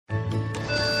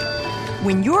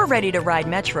When you're ready to ride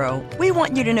Metro, we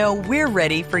want you to know we're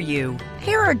ready for you.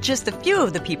 Here are just a few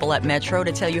of the people at Metro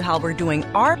to tell you how we're doing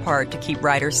our part to keep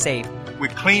riders safe. We're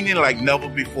cleaning like never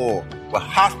before with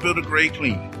hospital-grade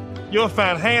cleaning. You'll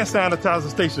find hand sanitizer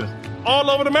stations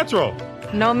all over the Metro.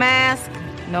 No mask,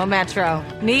 no Metro.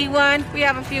 Need one? We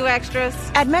have a few extras.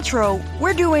 At Metro,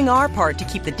 we're doing our part to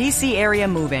keep the D.C. area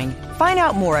moving. Find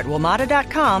out more at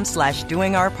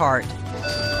WMATA.com/doingourpart.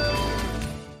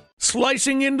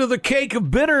 Slicing into the cake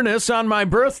of bitterness on my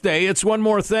birthday, it's One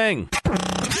More Thing.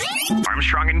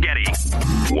 Armstrong and Getty.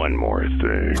 One more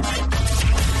thing.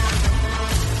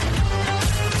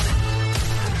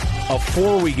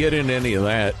 Before we get into any of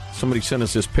that, somebody sent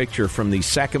us this picture from the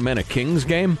Sacramento Kings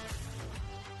game.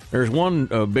 There's one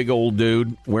big old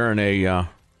dude wearing a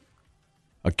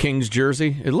Kings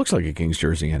jersey. It looks like a Kings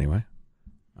jersey anyway.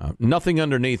 Nothing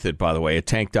underneath it, by the way, a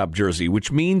tank top jersey,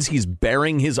 which means he's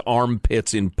baring his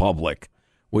armpits in public,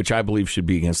 which I believe should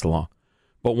be against the law.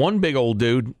 But one big old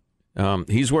dude,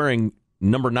 he's wearing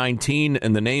number 19,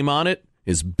 and the name on it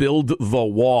is Build the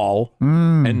Wall.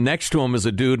 And next to him is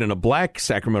a dude in a black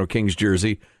Sacramento Kings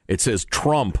jersey. It says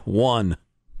Trump won.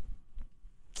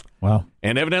 Wow.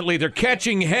 And evidently they're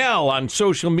catching hell on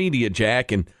social media,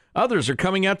 Jack, and others are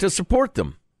coming out to support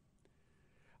them.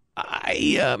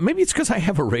 Maybe it's because I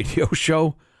have a radio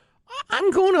show.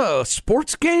 I'm going to a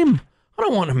sports game. I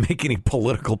don't want to make any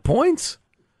political points.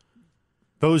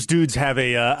 Those dudes have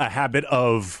a habit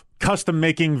of custom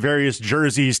making various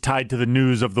jerseys tied to the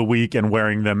news of the week and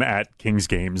wearing them at Kings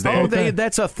games.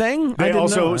 That's a thing? They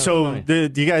also,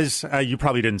 you guys, you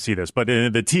probably didn't see this, but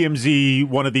the TMZ,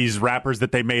 one of these rappers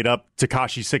that they made up,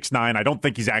 Tekashi 6ix9ine, I don't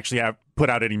think he's actually put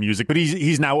out any music, but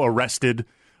he's now arrested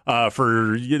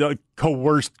for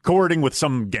coercing with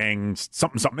some gang,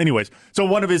 something. Anyways, so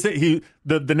one of his the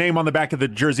name on the back of the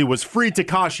jersey was Free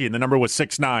Tekashi, and the number was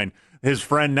 6ix9ine. His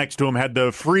friend next to him had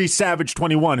the Free Savage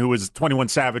 21, who was 21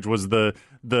 Savage, was the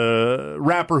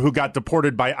rapper who got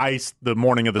deported by ICE the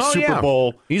morning of the Super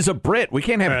Bowl. He's a Brit. We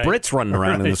can't have Brits running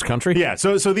around in this country. Yeah,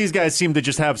 so these guys seem to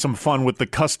just have some fun with the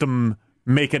custom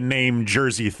make a name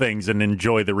jersey things and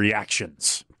enjoy the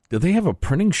reactions. Do they have a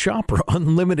printing shop or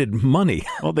unlimited money?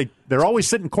 Well, they're always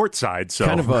sitting courtside, so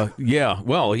kind of a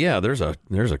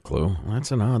there's a clue.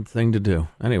 That's an odd thing to do.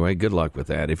 Anyway, good luck with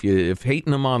that. If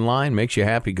hating them online makes you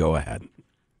happy, go ahead.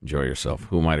 Enjoy yourself.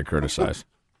 Who am I to criticize?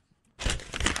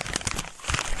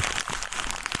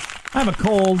 I have a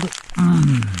cold,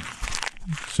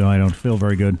 so I don't feel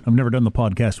very good. I've never done the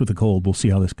podcast with a cold. We'll see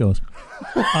how this goes.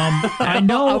 I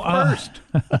know first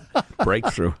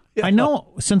breakthrough. I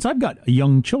know, since I've got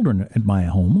young children at my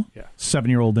home,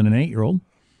 7-year-old and an 8-year-old,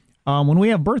 when we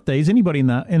have birthdays, anybody in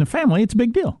the family, it's a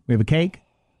big deal. We have a cake,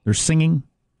 there's singing.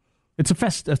 It's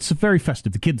very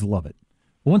festive. The kids love it.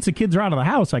 But once the kids are out of the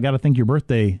house, I got to think your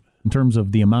birthday, in terms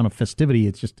of the amount of festivity,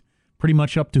 it's just pretty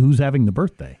much up to who's having the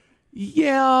birthday.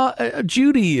 Yeah,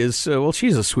 Judy is,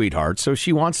 she's a sweetheart, so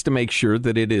she wants to make sure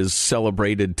that it is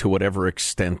celebrated to whatever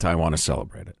extent I want to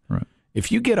celebrate it. Right.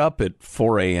 If you get up at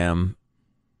 4 a.m.,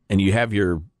 and you have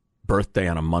your birthday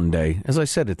on a Monday, as I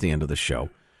said at the end of the show,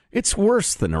 it's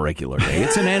worse than a regular day.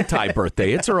 It's an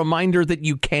anti-birthday. It's a reminder that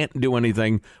you can't do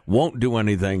anything, won't do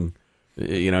anything.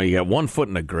 You got one foot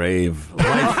in the grave.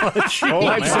 Life's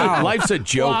a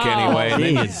joke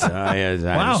anyway. What's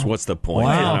the point?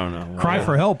 Wow. I don't know. Cry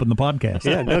for help in the podcast.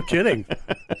 Yeah, no kidding.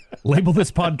 Label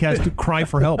this podcast Cry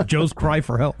for Help. Joe's Cry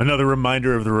for Help. Another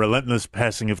reminder of the relentless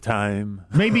passing of time.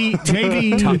 Maybe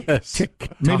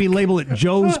label it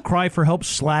Joe's Cry for Help /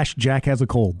 Jack has a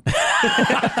cold.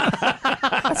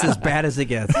 That's as bad as it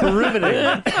gets.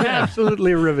 Riveting.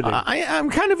 Absolutely riveting. I'm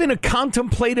kind of in a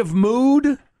contemplative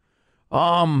mood.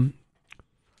 I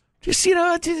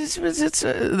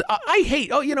hate,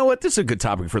 you know what? This is a good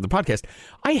topic for the podcast.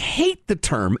 I hate the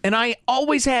term, and I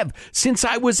always have since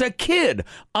I was a kid.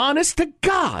 Honest to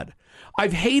God,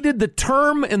 I've hated the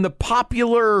term and the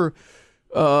popular,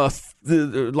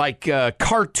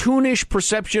 cartoonish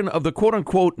perception of the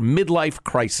quote-unquote midlife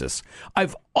crisis.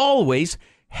 I've always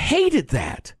hated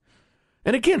that.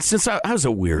 And again, since I was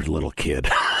a weird little kid.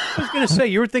 I was going to say,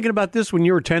 you were thinking about this when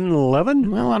you were 10 and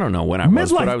 11? Well, I don't know when I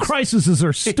was. Midlife crises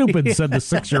are stupid, said the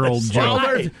 6-year-old Joe.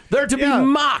 Well, they're to be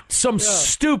mocked. Some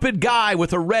stupid guy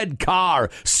with a red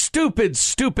car.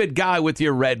 Stupid guy with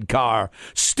your red car.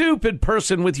 Stupid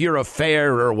person with your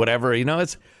affair or whatever. I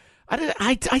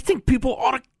think people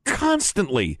ought to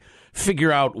constantly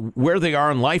figure out where they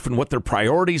are in life and what their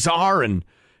priorities are and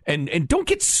don't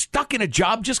get stuck in a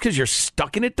job just because you're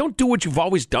stuck in it. Don't do what you've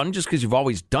always done just because you've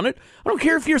always done it. I don't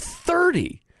care if you're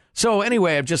 30. So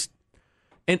anyway, I've just,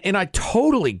 and I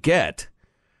totally get,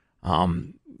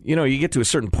 you get to a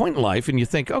certain point in life and you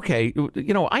think, okay,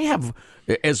 I have,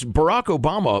 as Barack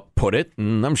Obama put it,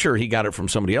 and I'm sure he got it from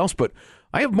somebody else, but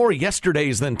I have more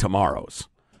yesterdays than tomorrows.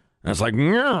 And it's like,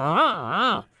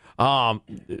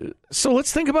 so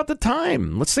let's think about the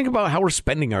time. Let's think about how we're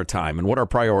spending our time and what our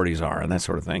priorities are and that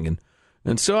sort of thing.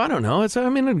 And so I don't know.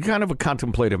 I'm in kind of a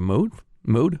contemplative mood.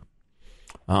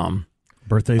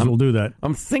 Birthdays will do that.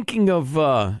 I'm thinking of,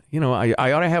 I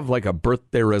ought to have like a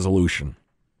birthday resolution.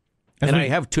 And I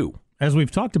have two. As we've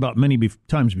talked about many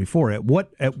times before,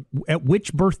 at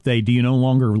which birthday do you no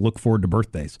longer look forward to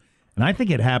birthdays? And I think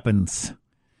it happens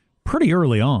pretty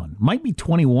early on. Might be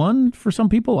 21 for some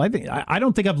people. I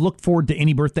don't think I've looked forward to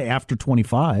any birthday after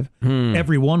 25.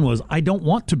 Everyone was, I don't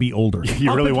want to be older.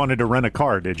 You really wanted to rent a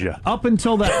car, did you? Up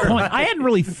until that point, I hadn't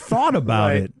really thought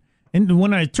about it. And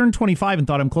when I turned 25 and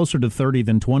thought I'm closer to 30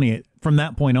 than 20, from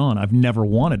that point on, I've never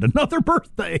wanted another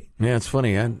birthday. Yeah, it's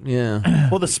funny.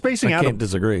 Well, the spacing I can't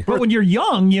disagree. But when you're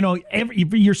young,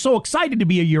 you're so excited to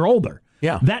be a year older.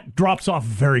 Yeah. That drops off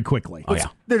very quickly. Oh, yeah.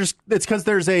 It's because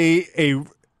there's a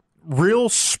real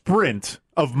sprint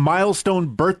of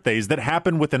milestone birthdays that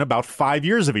happen within about 5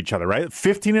 years of each other, right?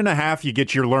 15 and a half, you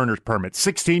get your learner's permit.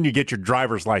 16, you get your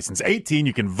driver's license. 18,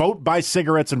 you can vote, buy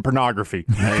cigarettes and pornography.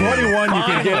 21, you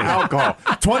can get alcohol.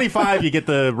 25, you get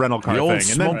the rental car the old thing.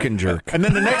 Smoking jerk. And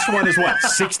then the next one is what?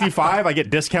 65, I get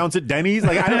discounts at Denny's.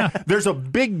 There's a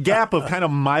big gap of kind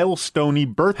of milestone-y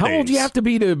birthdays. How old do you have to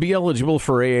be eligible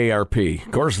for AARP?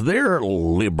 Of course, they're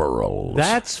liberals.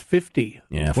 That's 50.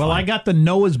 Yeah. Well, I got the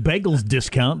Noah's Bagels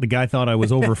discount. The guy thought I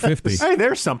was over 50. Hey,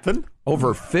 there's something.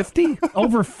 Over 50?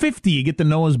 Over 50, you get the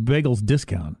Noah's Bagels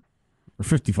discount. Or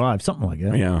 55, something like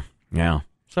that. Yeah.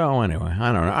 So anyway,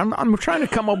 I don't know. I'm trying to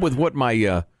come up with what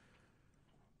my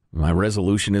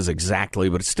resolution is exactly,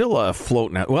 but it's still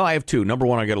floating out. Well, I have two. Number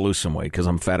one, I got to lose some weight because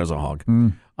I'm fat as a hog.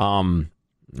 And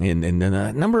then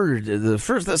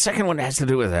the second one has to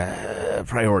do with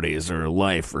priorities or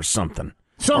life or something.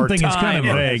 Something is kind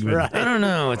of vague. Right. I don't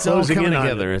know. It's all coming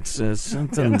together. It's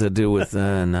something to do with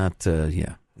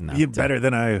You're better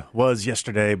than I was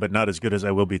yesterday, but not as good as I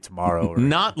will be tomorrow.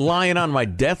 Not lying on my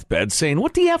deathbed saying,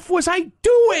 what the F was I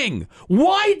doing?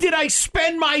 Why did I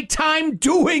spend my time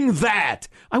doing that?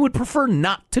 I would prefer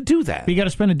not to do that. But you got to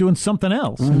spend it doing something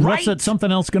else. Right. What's that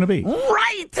something else going to be?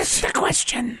 Right. That's the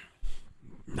question.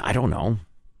 I don't know.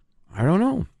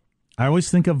 I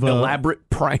always think of elaborate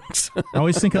pranks. I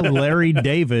always think of Larry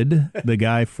David, the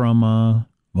guy from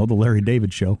the Larry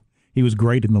David Show. He was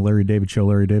great in the Larry David Show.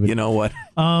 Larry David. You know what?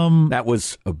 That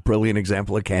was a brilliant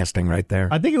example of casting right there.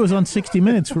 I think it was on 60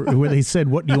 Minutes where they said,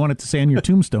 "What do you want it to say on your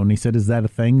tombstone?" And he said, "Is that a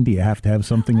thing? Do you have to have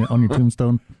something on your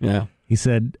tombstone?" Yeah. He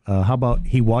said, "How about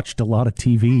he watched a lot of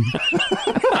TV?"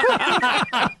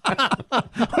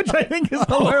 Which I think is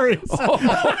hilarious.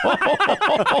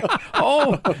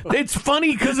 It's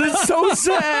funny because it's so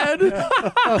sad.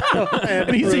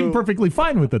 And he seemed perfectly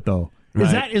fine with it, though.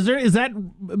 Right. Is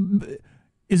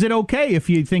it okay if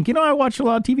you think, I watch a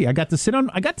lot of TV? I got to sit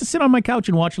on my couch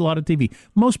and watch a lot of TV.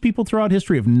 Most people throughout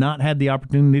history have not had the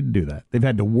opportunity to do that. They've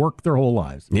had to work their whole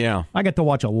lives. Yeah. I got to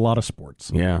watch a lot of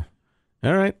sports. Yeah.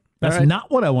 All right. That's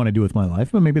not what I want to do with my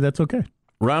life, but maybe that's okay.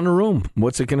 Round the room.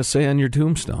 What's it going to say on your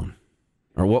tombstone?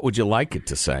 Or what would you like it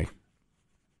to say?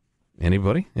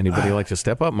 Anybody like to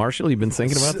step up? Marshall, you've been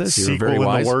thinking about this? You're very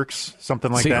wise. In the works,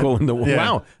 something like sequel that. In the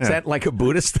Wow. Is that like a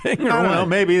Buddhist thing? Or I don't know.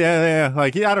 Maybe. Yeah.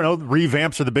 I don't know.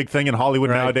 Revamps are the big thing in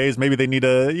Hollywood nowadays. Maybe they need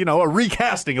a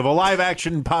recasting of a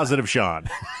live-action Positive Sean.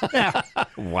 Yeah.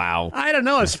 Wow. I don't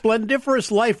know. A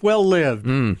splendiferous life well lived.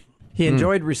 He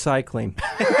enjoyed recycling.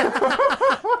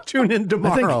 Tune in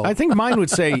tomorrow. I think mine would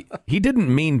say, he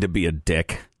didn't mean to be a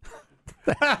dick.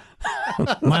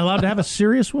 Am I allowed to have a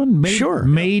serious one? Sure.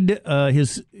 Made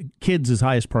his kids his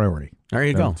highest priority. There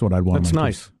you go. That's what I'd want. That's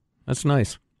nice. That's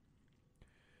nice.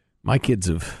 My kids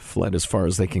have fled as far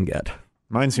as they can get.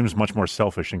 Mine seems much more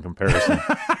selfish in comparison.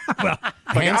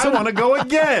 I want to go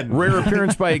again. Rare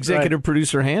appearance by executive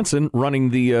producer Hanson, running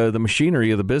the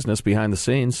machinery of the business behind the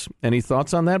scenes. Any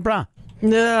thoughts on that, brah?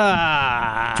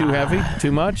 Too heavy?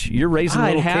 Too much? You're raising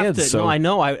little kids. So. No, I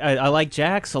know. I like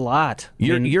Jax a lot.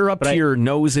 You're up to your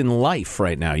nose in life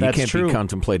right now. You can't be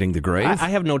contemplating the grave. I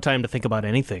have no time to think about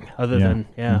anything other than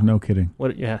No kidding.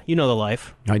 What? Yeah, you know the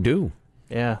life. I do.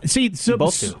 Yeah. See, so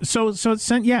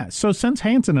since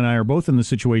Hanson and I are both in the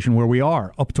situation where we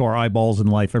are up to our eyeballs in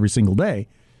life every single day,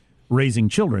 raising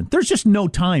children, there's just no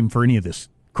time for any of this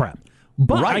crap.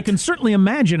 But I can certainly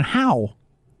imagine how,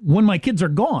 when my kids are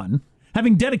gone,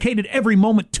 having dedicated every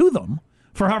moment to them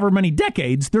for however many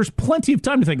decades, there's plenty of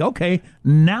time to think, okay,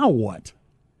 now what?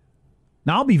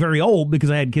 Now, I'll be very old because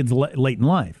I had kids late in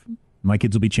life. My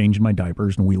kids will be changing my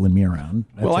diapers and wheeling me around.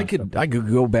 Well, I could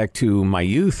go back to my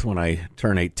youth when I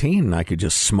turned 18, and I could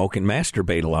just smoke and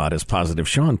masturbate a lot, as Positive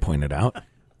Sean pointed out.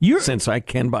 Since I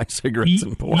can buy cigarettes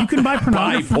and porn. You can buy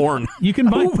pornography. Buy porn. You can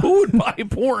buy Who would buy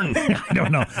porn? I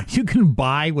don't know. You can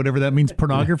buy whatever that means,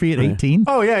 pornography at 18?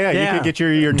 Oh, yeah. You could get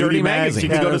your dirty nudie mags. magazine. You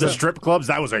could go to the strip clubs.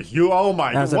 That was a huge. Oh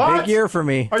my! That was what? a big year for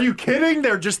me. Are you kidding?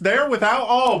 They're just there without.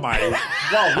 Oh my!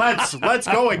 Well, let's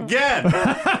go again.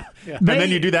 And then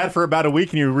you do that for about a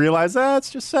week, and you realize it's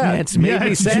just sad. It's made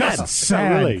me it's sad. just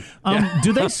sad. Really.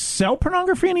 Do they sell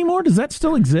pornography anymore? Does that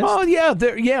still exist? Oh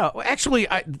yeah, Actually,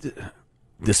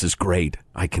 this is great.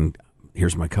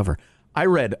 Here's my cover. I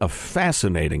read a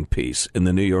fascinating piece in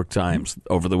the New York Times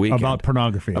over the weekend about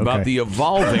pornography. About the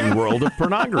evolving world of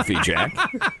pornography, Jack.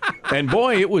 And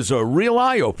boy, it was a real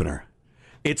eye opener.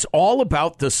 It's all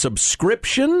about the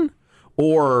subscription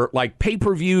or like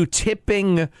pay-per-view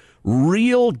tipping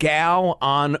real gal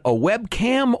on a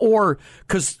webcam, or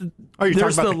because you're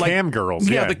talking about the cam girls.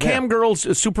 Yeah, the cam girls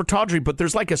is super tawdry, but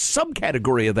there's like a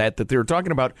subcategory of that they were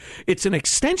talking about. It's an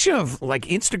extension of like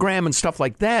Instagram and stuff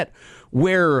like that,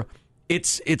 where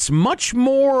it's much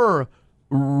more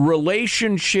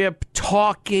relationship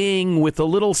talking with a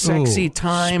little sexy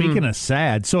time. Speaking of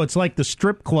sad, so it's like the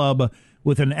strip club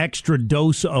with an extra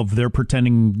dose of they're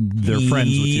pretending they're friends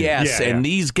with you. Yes, and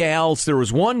these gals, there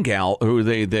was one gal who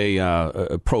they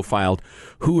profiled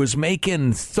who was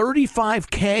making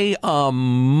 $35K a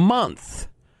month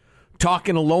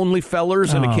talking to lonely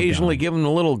fellers and occasionally giving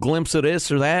a little glimpse of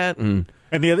this or that. And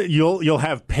the other, you'll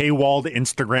have paywalled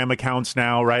Instagram accounts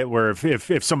now, right? Where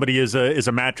if somebody is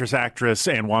a mattress actress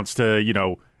and wants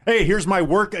to, hey, here's my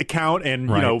work account, and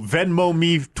Venmo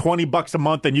me $20 a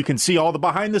month, and you can see all the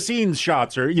behind the scenes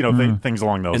shots, or things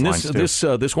along those lines. And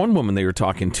this one woman they were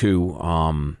talking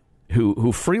to,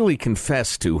 who freely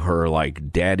confessed to her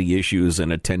like daddy issues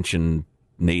and attention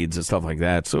needs and stuff like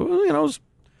that. So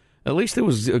at least it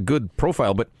was a good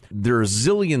profile, but there are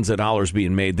zillions of dollars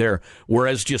being made there,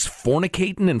 whereas just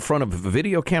fornicating in front of a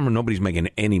video camera, nobody's making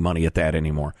any money at that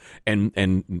anymore.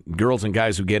 And girls and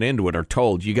guys who get into it are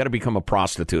told, you got to become a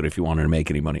prostitute if you want to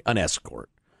make any money, an escort.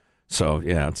 So,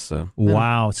 yeah, it's...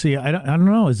 wow. See, I don't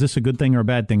know. Is this a good thing or a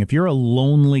bad thing? If you're a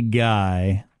lonely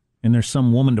guy and there's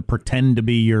some woman to pretend to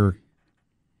be you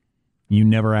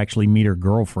never actually meet her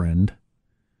girlfriend...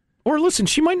 Or listen,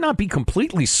 she might not be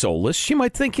completely soulless. She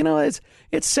might think,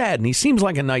 it's sad, and he seems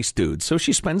like a nice dude. So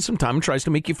she spends some time and tries to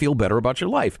make you feel better about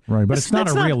your life. Right, but it's not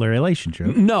a real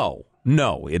relationship. No,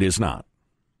 it is not.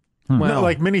 Well,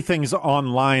 like many things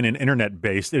online and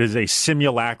internet-based, it is a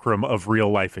simulacrum of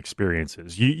real-life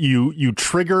experiences. You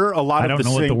trigger a lot of the... I don't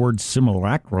know what the word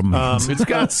simulacrum means. It's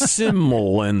got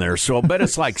simul in there, so I bet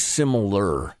it's like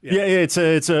similar. Yeah, it's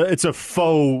a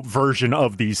faux version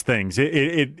of these things.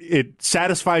 It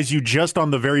satisfies you just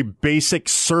on the very basic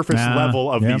surface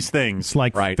level of these things. It's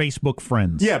like Facebook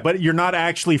friends. Yeah, but you're not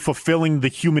actually fulfilling the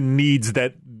human needs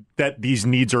that these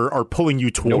needs are pulling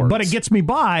you towards. No, but it gets me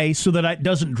by so that it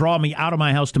doesn't draw me out of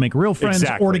my house to make real friends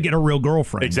or to get a real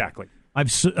girlfriend. Exactly.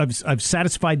 I've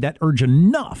satisfied that urge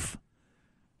enough.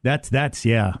 That's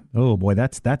yeah. Oh boy,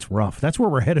 that's rough. That's where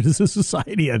we're headed as a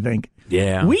society, I think.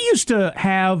 Yeah. We used to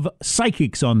have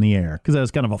psychics on the air because that was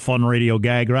kind of a fun radio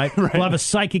gag, right? We'll have a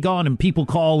psychic on and people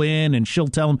call in and she'll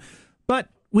tell them. But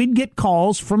we'd get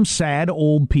calls from sad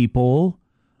old people.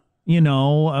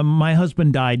 My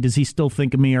husband died. Does he still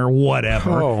think of me or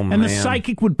whatever? Oh, and the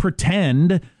psychic would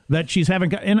pretend that she's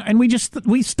having, and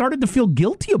we started to feel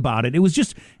guilty about it. It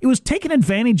was taking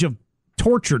advantage of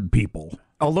tortured people.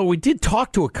 Although we did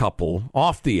talk to a couple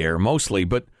off the air mostly,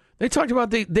 but they talked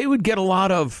about they would get a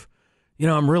lot of,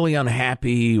 I'm really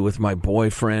unhappy with my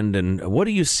boyfriend, and what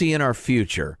do you see in our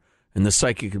future? And the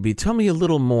psychic could be, tell me a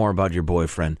little more about your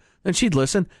boyfriend. Then she'd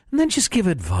listen and then just give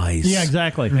advice. Yeah,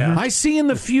 exactly. Yeah. I see in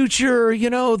the future,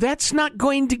 that's not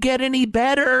going to get any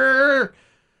better.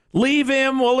 Leave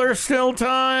him while there's still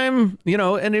time.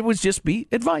 And it would just be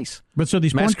advice. But so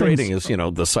these masquerading as,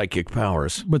 the psychic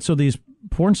powers. But so these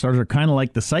porn stars are kind of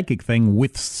like the psychic thing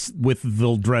with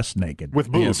they'll dress naked.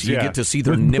 With boobs, you get to see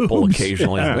their nipple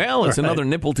occasionally. Yeah. Well, it's another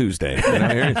Nipple Tuesday.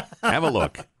 Have a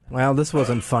look. Well, this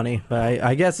wasn't funny, but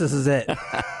I guess this is it.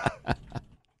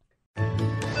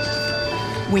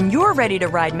 When you're ready to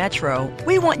ride Metro,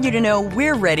 we want you to know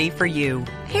we're ready for you.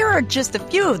 Here are just a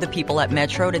few of the people at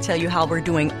Metro to tell you how we're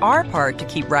doing our part to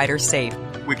keep riders safe.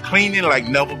 We're cleaning like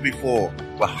never before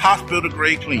with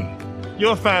hospital-grade cleaning.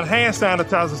 You'll find hand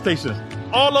sanitizer stations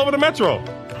all over the Metro.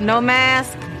 No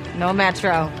mask, no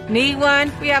Metro. Need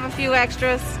one? We have a few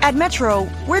extras. At Metro,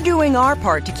 we're doing our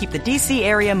part to keep the D.C.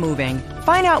 area moving.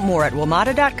 Find out more at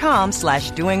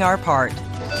WMATA.com/doingourpart.